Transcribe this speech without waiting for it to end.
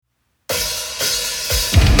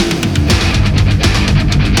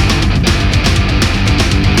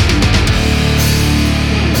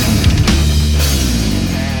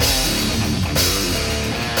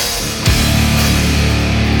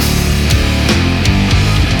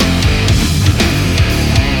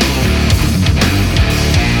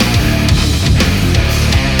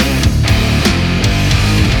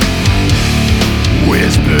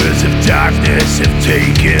have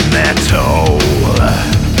taken their toll.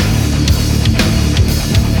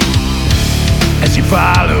 As you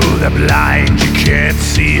follow the blind, you can't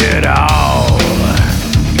see it all.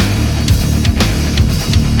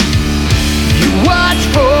 You watch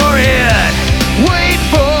for it, wait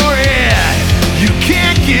for it. You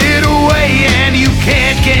can't get away and you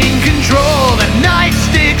can't gain control. The knife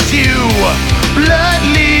sticks you, blood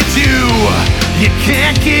leads you. You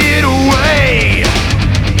can't get away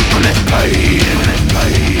from this pain, this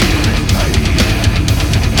pain,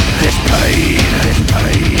 this pain, this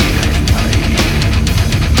pain,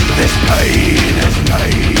 this pain, this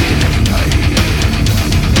pain,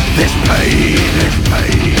 this pain, this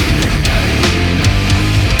pain, this pain.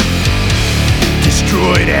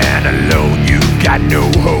 Destroyed and alone, you've got no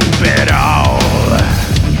hope at all.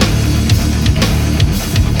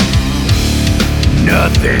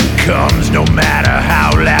 Nothing comes no matter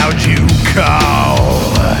how loud you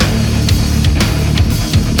call.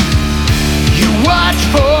 You watch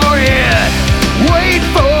for it, wait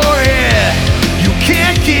for it. You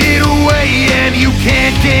can't get away and you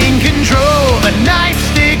can't gain control. The knife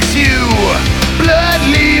sticks you, blood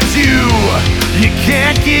leaves you. You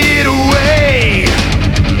can't get away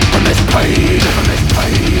from this pain, from this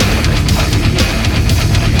pain, from this pain,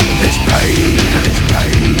 this pain, this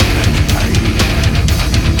pain,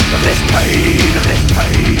 this pain, this pain, this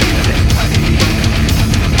pain,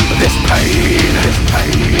 this pain, this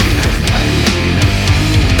pain.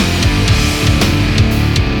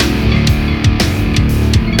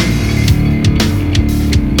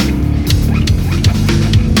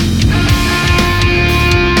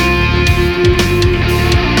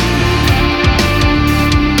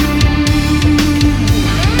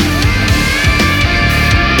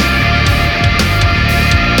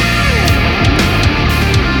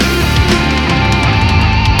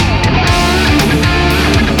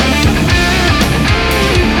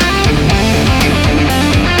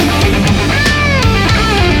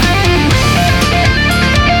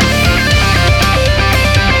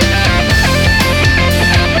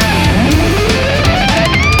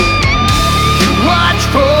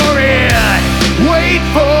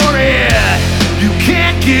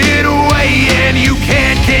 Get away and you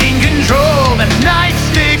can't gain control. The knife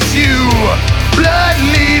sticks you, blood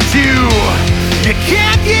leaves you. You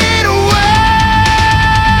can't get away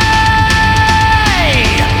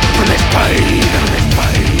from this pain, this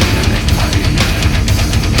pain, this pain,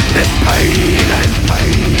 this pain, this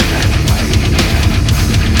pain,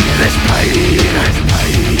 this pain, this pain, this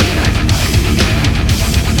pain,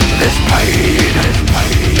 this pain, this pain.